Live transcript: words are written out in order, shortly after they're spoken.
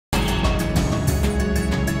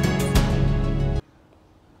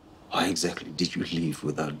Why exactly did you leave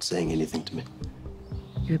without saying anything to me?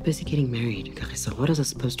 You were busy getting married, Kagiso. What was I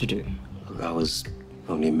supposed to do? Look, I was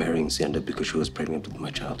only marrying Sianda because she was pregnant with my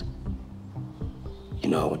child. You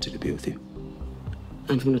know I wanted to be with you.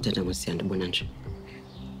 And from the was Sianda Bonanche.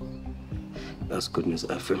 That's goodness.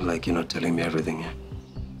 I feel like you're not telling me everything here.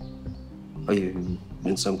 Are you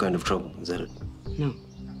in some kind of trouble? Is that it? No.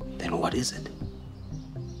 Then what is it?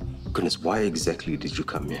 Goodness, why exactly did you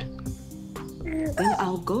come here? Then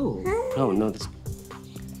I'll go. No,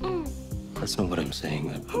 that's not what I'm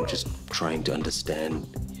saying. I'm just trying to understand.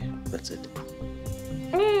 Yeah, that's it.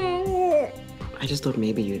 I just thought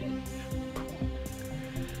maybe you'd...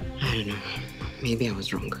 I don't know. Maybe I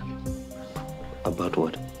was wrong. About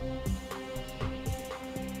what?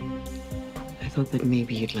 I thought that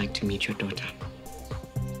maybe you'd like to meet your daughter.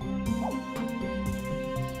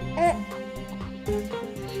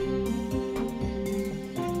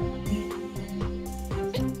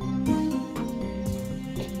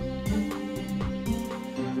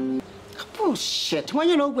 Oh shit, when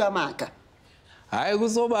you know where Maka? Hayi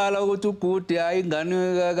kusobala ukuthi ugude hayi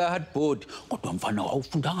ingane ka hardboard kodwa mfana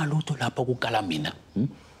awufundanga lutho lapha kukala mina.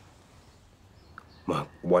 Ma,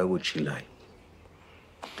 why would she lie?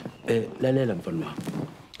 Lalela mfana wami.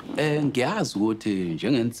 Ngiyazi ukuthi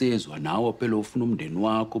njengensizwa nawe phela ufuna umndeni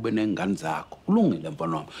wakho benengane zakho. Kulungile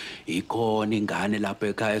mfana wami. Ikhona ingane lapha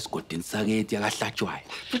ekhaya esigodini sakethi yakahlatshwayo.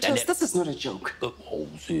 Because this is not a joke. Oh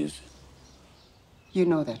sis. You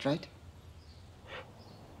know that, right?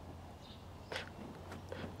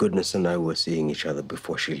 Goodness and I were seeing each other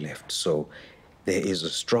before she left, so there is a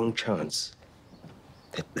strong chance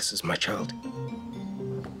that this is my child.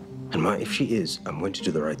 And Ma, if she is, I'm going to do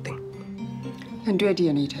the right thing. And do a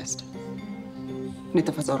DNA test. My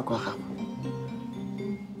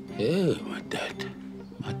dad.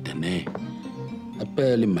 Madane.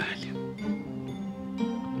 Apele mali.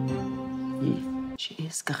 She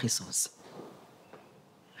is Kagiso's.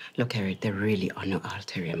 Look, Harry, there really are no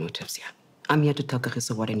ulterior motives here. I'm here to tell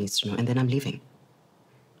Kagiso what he needs to know, and then I'm leaving.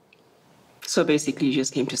 So basically, you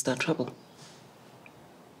just came to start trouble.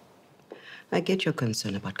 I get your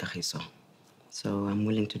concern about Kagiso, so I'm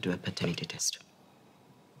willing to do a paternity test.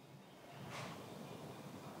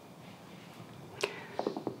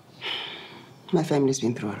 My family's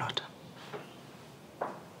been through a lot.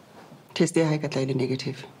 Test the high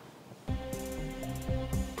negative.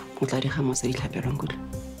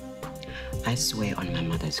 I swear on my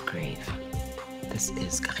mother's grave, this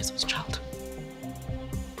is Kagiso's child.